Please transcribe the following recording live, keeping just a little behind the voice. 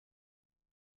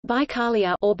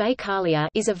Baikalia or Baikalia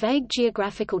is a vague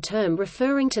geographical term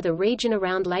referring to the region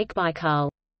around Lake Baikal.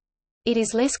 It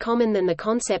is less common than the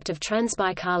concept of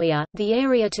Transbaikalia, the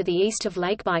area to the east of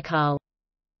Lake Baikal.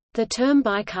 The term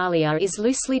Baikalia is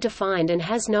loosely defined and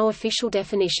has no official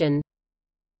definition.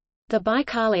 The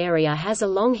Baikal area has a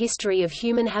long history of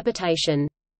human habitation.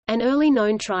 An early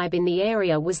known tribe in the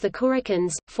area was the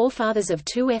Kurikans, forefathers of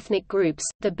two ethnic groups,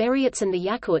 the Buryats and the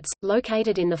Yakuts,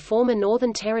 located in the former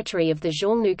northern territory of the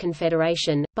Xiongnu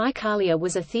Confederation. Baikalia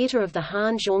was a theater of the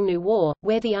Han-Xiongnu War,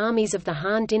 where the armies of the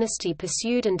Han dynasty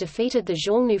pursued and defeated the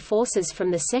Xiongnu forces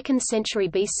from the 2nd century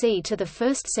BC to the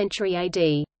 1st century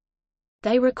AD.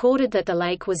 They recorded that the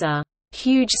lake was a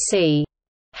huge sea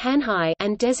Hanhai,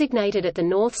 and designated it the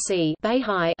North Sea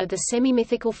Beihai of the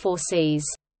semi-mythical Four Seas.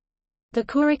 The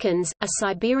Kurikans, a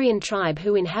Siberian tribe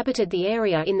who inhabited the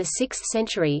area in the 6th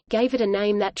century, gave it a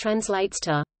name that translates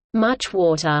to much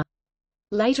water.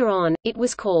 Later on, it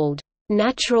was called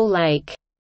Natural Lake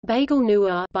Baigal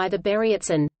Nuwa by the Buryats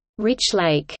and Rich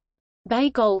Lake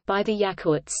Baigol by the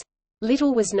Yakuts.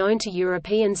 Little was known to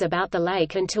Europeans about the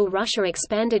lake until Russia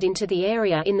expanded into the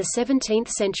area in the 17th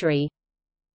century.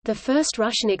 The first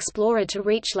Russian explorer to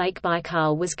reach Lake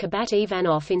Baikal was Kabat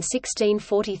Ivanov in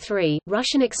 1643.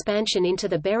 Russian expansion into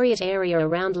the Buryat area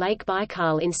around Lake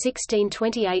Baikal in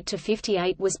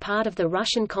 1628–58 was part of the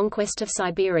Russian conquest of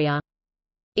Siberia.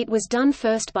 It was done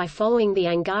first by following the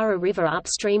Angara River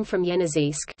upstream from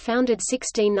Yeniseisk, founded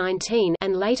 1619,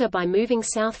 and later by moving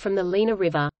south from the Lena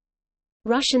River.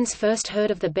 Russians first heard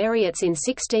of the Buryats in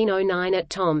 1609 at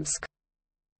Tomsk.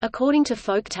 According to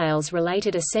folktales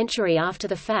related a century after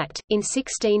the fact, in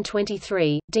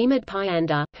 1623, Demid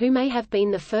Pyanda, who may have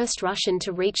been the first Russian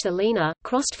to reach the Lena,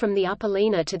 crossed from the upper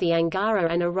Lena to the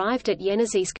Angara and arrived at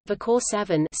Yeniseisk. Vakor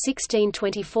Savin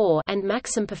 (1624) and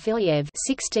Maxim Pafilyev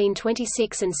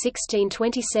 (1626 and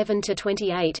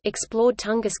 1627–28) explored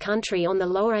Tungus country on the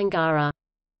lower Angara.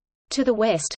 To the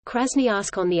west,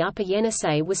 Krasnoyarsk on the upper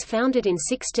Yenisei was founded in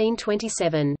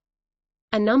 1627.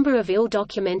 A number of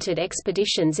ill-documented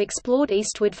expeditions explored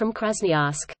eastward from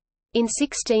Krasnoyarsk. In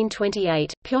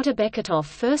 1628, Pyotr Beketov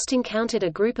first encountered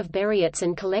a group of Buryats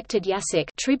and collected yasik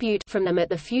tribute from them at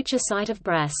the future site of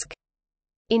Brask.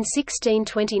 In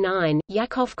 1629,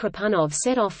 Yakov Krapunov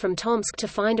set off from Tomsk to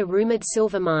find a rumored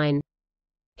silver mine.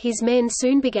 His men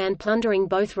soon began plundering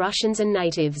both Russians and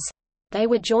natives. They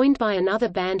were joined by another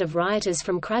band of rioters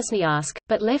from Krasnoyarsk,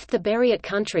 but left the Buryat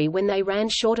country when they ran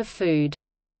short of food.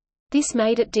 This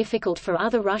made it difficult for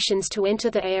other Russians to enter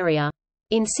the area.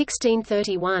 In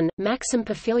 1631, Maxim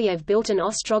Pafilyev built an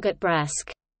ostrog at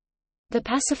Brask. The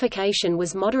pacification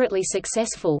was moderately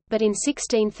successful, but in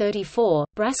 1634,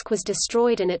 Brask was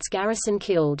destroyed and its garrison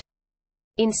killed.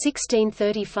 In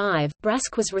 1635,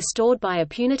 Brask was restored by a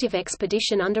punitive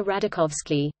expedition under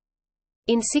Radakovsky.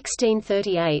 In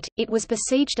 1638, it was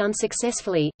besieged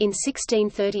unsuccessfully. In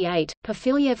 1638,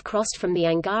 Pafilyev crossed from the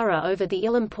Angara over the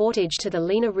Ilim portage to the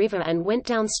Lena River and went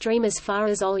downstream as far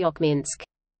as Olyokminsk.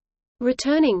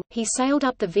 Returning, he sailed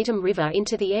up the Vitim River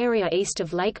into the area east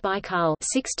of Lake Baikal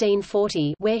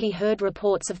 1640, where he heard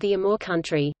reports of the Amur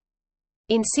country.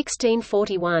 In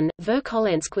 1641,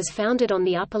 Verkholensk was founded on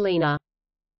the upper Lena.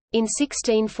 In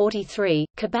 1643,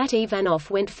 Kabat Ivanov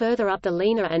went further up the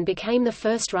Lena and became the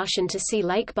first Russian to see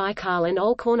Lake Baikal and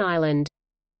Olkhorn Island.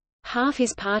 Half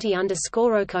his party under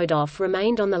Skorokodov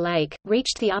remained on the lake,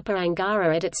 reached the upper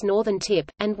Angara at its northern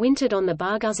tip, and wintered on the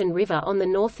Barguzin River on the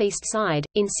northeast side.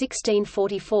 In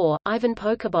 1644, Ivan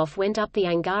Pokobov went up the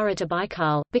Angara to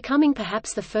Baikal, becoming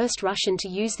perhaps the first Russian to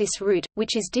use this route,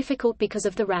 which is difficult because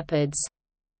of the rapids.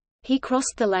 He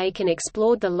crossed the lake and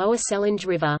explored the lower Selenj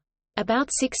River.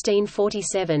 About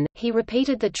 1647, he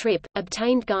repeated the trip,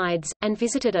 obtained guides, and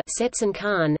visited a Setsen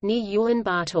Khan near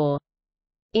Ulan-Bator.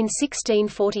 In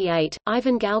 1648,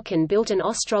 Ivan Galkin built an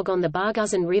ostrog on the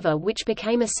Barguzin River which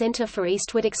became a center for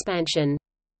eastward expansion.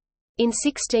 In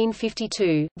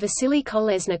 1652, Vasily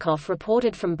Kolesnikov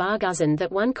reported from Barguzin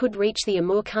that one could reach the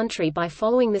Amur country by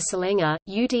following the Selenga,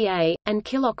 Uda, and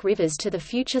Kilok rivers to the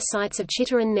future sites of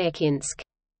Chita and Nerkinsk.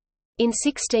 In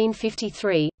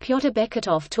 1653, Pyotr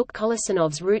Beketov took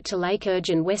Kolosanov's route to Lake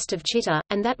Urgin west of Chita,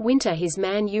 and that winter his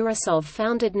man Urasov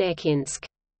founded Nerkinsk.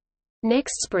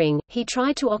 Next spring, he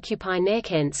tried to occupy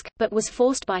Nerkinsk, but was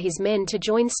forced by his men to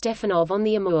join Stefanov on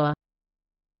the Amur.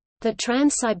 The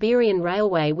Trans-Siberian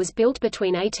Railway was built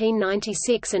between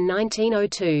 1896 and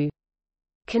 1902.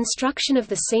 Construction of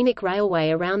the scenic railway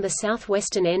around the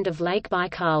southwestern end of Lake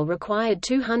Baikal required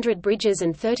 200 bridges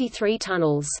and 33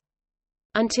 tunnels.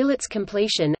 Until its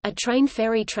completion, a train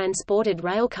ferry transported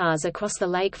railcars across the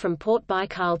lake from Port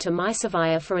Baikal to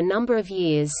Mysovaya for a number of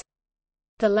years.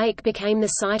 The lake became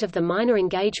the site of the minor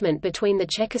engagement between the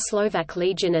Czechoslovak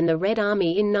Legion and the Red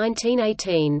Army in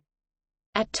 1918.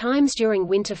 At times during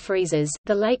winter freezes,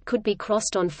 the lake could be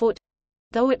crossed on foot,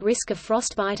 though at risk of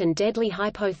frostbite and deadly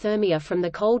hypothermia from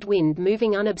the cold wind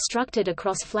moving unobstructed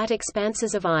across flat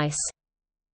expanses of ice.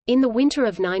 In the winter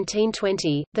of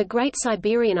 1920, the Great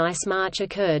Siberian Ice March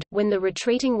occurred, when the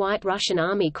retreating White Russian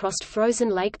Army crossed frozen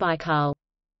Lake Baikal.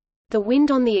 The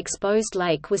wind on the exposed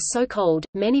lake was so cold,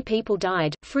 many people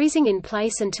died, freezing in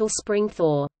place until spring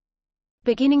thaw.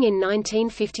 Beginning in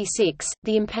 1956,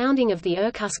 the impounding of the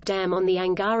Irkutsk Dam on the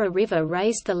Angara River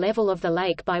raised the level of the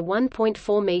lake by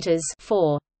 1.4 meters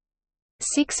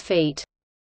 (4.6 feet).